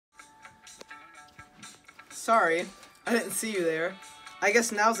Sorry, I didn't see you there. I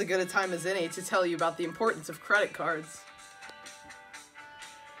guess now's as good a time as any to tell you about the importance of credit cards.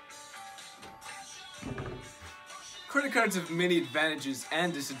 Credit cards have many advantages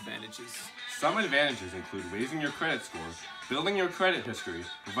and disadvantages. Some advantages include raising your credit score, building your credit history,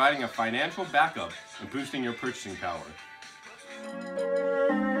 providing a financial backup, and boosting your purchasing power.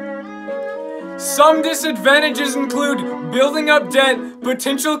 Some disadvantages include building up debt,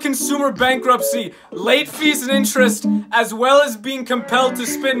 potential consumer bankruptcy, late fees and interest, as well as being compelled to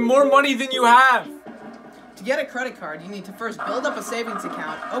spend more money than you have. To get a credit card, you need to first build up a savings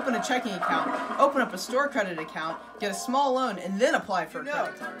account, open a checking account, open up a store credit account, get a small loan, and then apply for a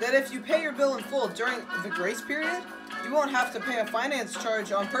credit card. That if you pay your bill in full during the grace period, you won't have to pay a finance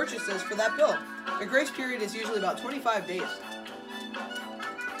charge on purchases for that bill. The grace period is usually about 25 days.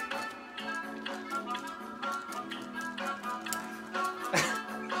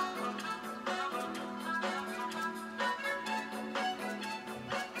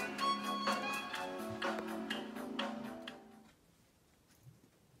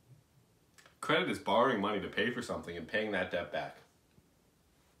 Credit is borrowing money to pay for something and paying that debt back.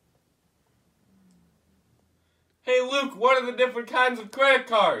 Hey Luke, what are the different kinds of credit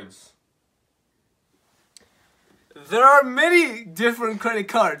cards? There are many different credit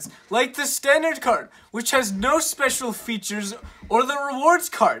cards, like the standard card, which has no special features, or the rewards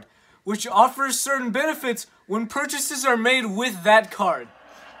card, which offers certain benefits when purchases are made with that card.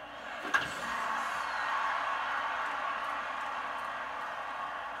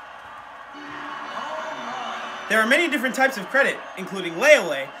 There are many different types of credit, including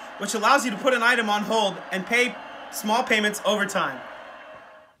layaway, which allows you to put an item on hold and pay small payments over time.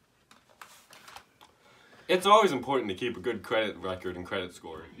 It's always important to keep a good credit record and credit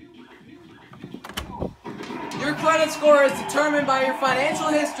score. Your credit score is determined by your financial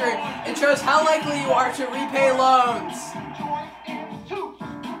history and shows how likely you are to repay loans.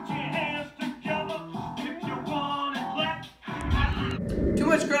 Too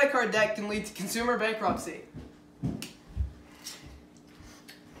much credit card debt can lead to consumer bankruptcy.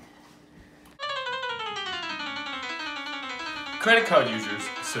 Credit card users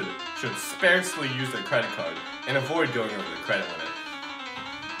should sparingly use their credit card and avoid going over the credit limit.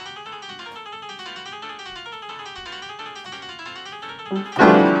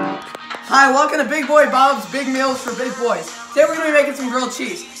 Hi, welcome to Big Boy Bob's Big Meals for Big Boys. Today we're going to be making some grilled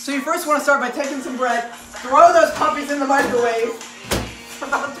cheese. So you first want to start by taking some bread, throw those puppies in the microwave for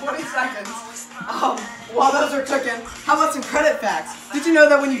about 20 seconds while those are cooking. How about some credit facts? Did you know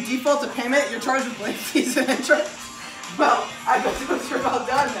that when you default to payment, you're charged with late fees and interest? Well, I bet those are about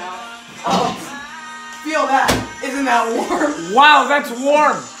done now. Feel that. Isn't that warm? Wow, that's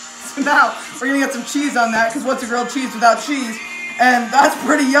warm! So now, we're going to get some cheese on that, because what's a grilled cheese without cheese? And that's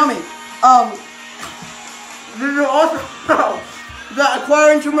pretty yummy. Did you also know that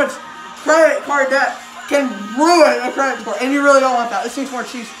acquiring too much credit card debt can ruin a credit score? And you really don't want that. This needs more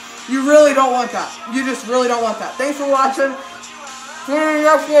cheese. You really don't want that. You just really don't want that. Thanks for watching. Tune in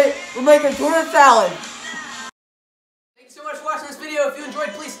next week. We're making tuna salad. Thanks so much for watching this video. If you enjoyed,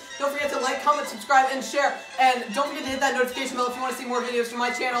 please don't forget to like, comment, subscribe, and share. And don't forget to hit that notification bell if you want to see more videos from my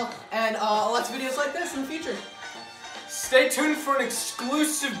channel and lots of videos like this in the future. Stay tuned for an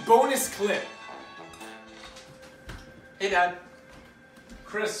exclusive bonus clip. Hey, Dad.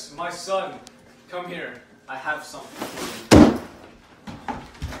 Chris, my son, come here. I have something.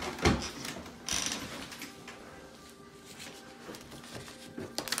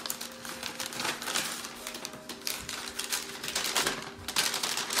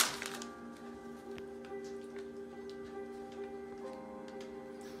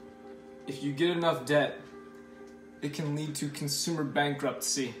 If you get enough debt, it can lead to consumer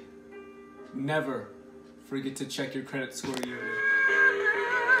bankruptcy. Never forget to check your credit score yearly.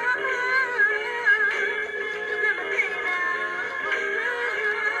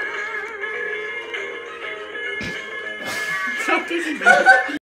 Stop kissing me.